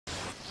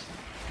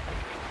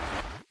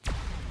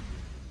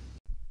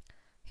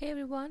Hey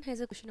everyone,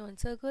 here's a question on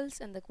circles,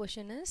 and the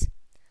question is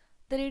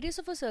the radius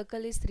of a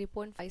circle is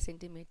 3.5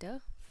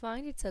 centimeter.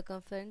 Find its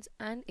circumference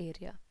and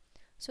area.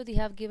 So they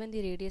have given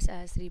the radius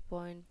as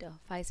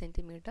 3.5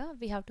 centimeter.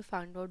 We have to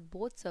find out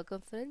both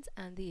circumference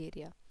and the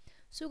area.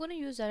 So we're going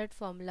to use direct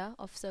formula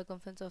of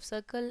circumference of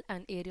circle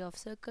and area of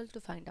circle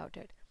to find out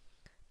it.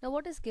 Now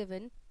what is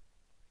given?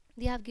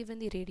 They have given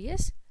the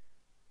radius.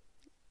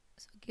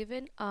 So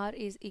given r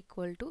is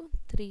equal to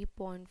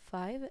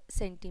 3.5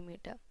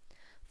 centimeter.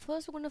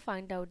 First we're going to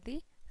find out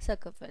the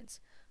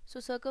circumference.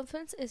 So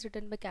circumference is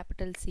written by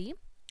capital C.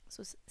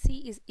 So C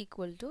is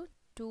equal to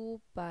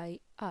 2 pi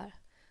r.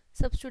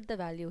 Substitute the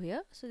value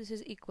here. So this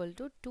is equal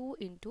to 2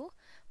 into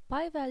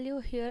pi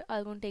value here.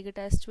 I'm going to take it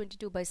as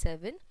 22 by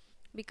 7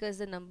 because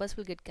the numbers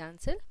will get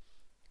cancelled,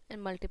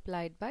 and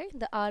multiplied by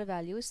the r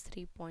value is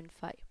 3.5.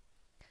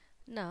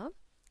 Now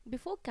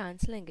before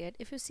cancelling it,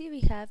 if you see we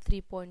have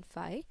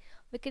 3.5,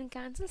 we can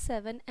cancel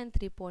 7 and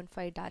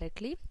 3.5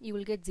 directly. You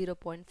will get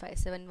 0.5.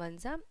 7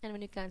 ones are, and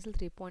when you cancel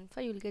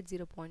 3.5 you will get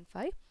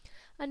 0.5,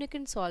 and you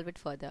can solve it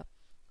further.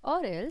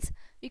 Or else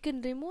you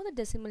can remove the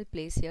decimal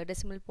place here,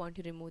 decimal point,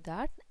 you remove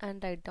that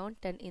and write down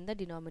 10 in the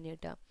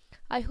denominator.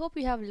 I hope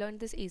you have learned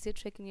this easy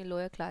trick in your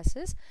lower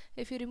classes.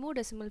 If you remove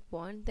decimal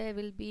point, there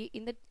will be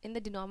in the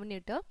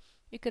denominator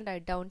you can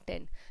write down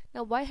 10.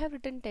 Now why I have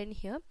written 10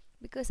 here?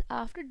 Because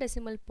after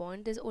decimal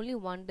point there's only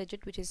one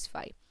digit, which is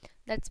 5.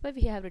 That's why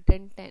we have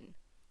written 10.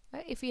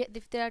 Right?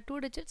 If there are two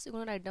digits, you're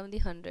going to write down the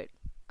 100.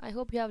 I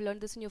hope you have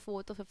learned this in your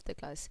 4th or 5th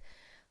class.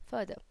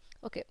 Further,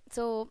 okay,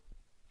 so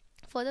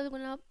further we're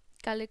going to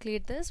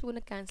calculate this. We're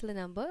going to cancel the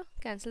number.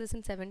 Cancel this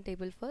in 7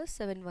 table first.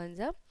 7 ones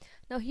are.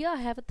 Now here I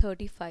have a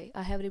 35.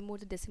 I have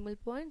removed the decimal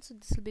point, so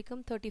this will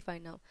become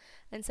 35 now.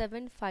 And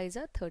 7 5s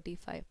are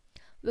 35.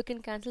 We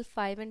can cancel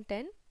 5 and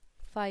 10.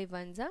 5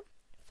 ones are,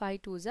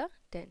 5 twos are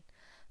 10.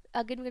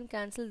 Again we can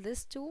cancel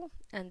this 2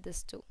 and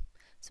this 2.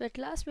 So at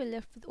last we're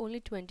left with only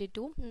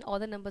 22, and all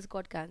the numbers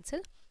got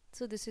cancelled.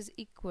 So this is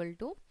equal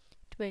to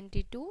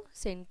 22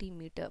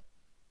 centimeter.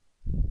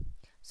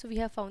 So we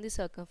have found the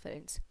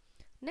circumference.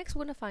 Next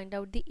we're going to find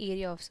out the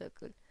area of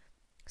circle.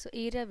 So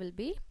area will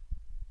be,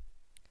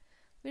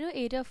 we know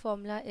area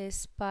formula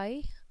is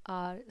pi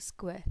r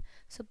square.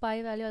 So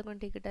pi value I'm going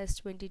to take it as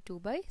 22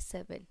 by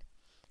 7.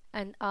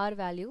 And r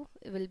value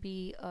will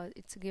be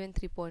it's given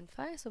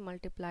 3.5, so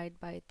multiplied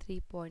by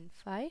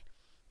 3.5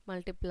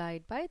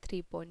 multiplied by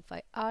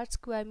 3.5. R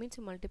square means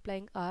you're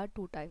multiplying r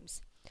 2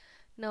 times.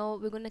 Now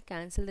we're going to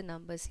cancel the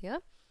numbers here.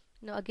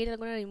 Now again I'm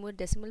going to remove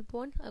decimal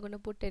point. I'm going to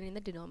put 10 in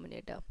the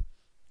denominator.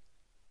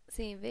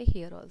 Same way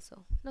here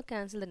also. Now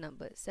cancel the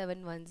numbers.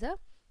 7 ones are,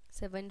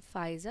 7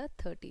 5s are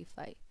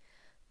 35.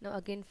 Now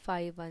again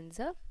 5 ones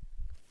are,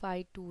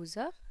 5 twos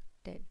are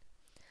 10.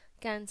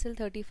 Cancel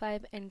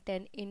 35 and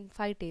 10 in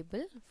 5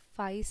 table.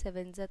 5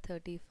 7s are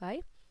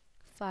 35,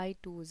 5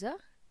 2s are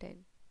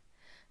 10.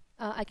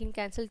 I can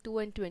cancel 2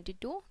 and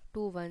 22. 2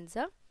 1s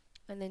are,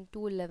 and then 2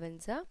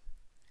 11s are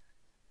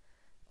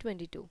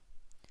 22.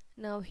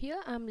 Now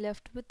here I am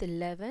left with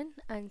 11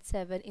 and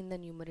 7 in the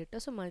numerator,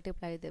 so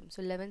multiply them.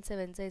 So 11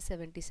 7s is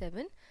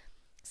 77.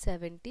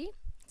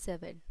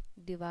 77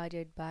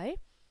 divided by,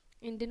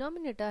 in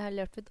denominator I have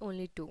left with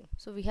only 2.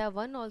 So we have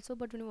 1 also,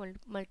 but when you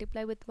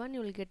multiply with 1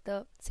 you will get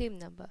the same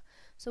number.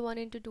 So 1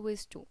 into 2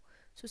 is 2.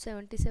 So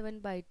 77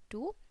 by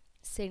 2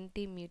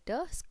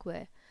 centimeter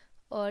square.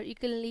 Or you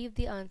can leave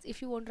the answer,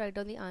 if you want to write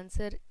down the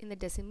answer in the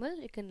decimal,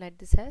 you can write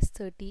this as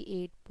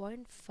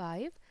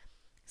 38.5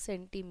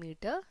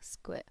 centimeter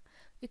square.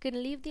 You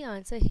can leave the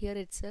answer here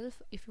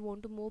itself. If you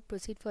want to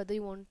proceed further,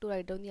 you want to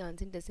write down the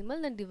answer in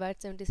decimal, then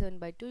divide 77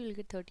 by 2, you will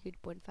get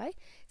 38.5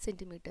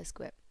 centimeter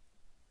square.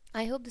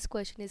 I hope this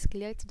question is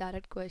clear. It's a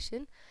direct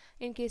question.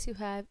 In case you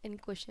have any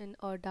question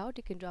or doubt,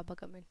 you can drop a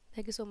comment.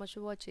 Thank you so much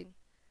for watching.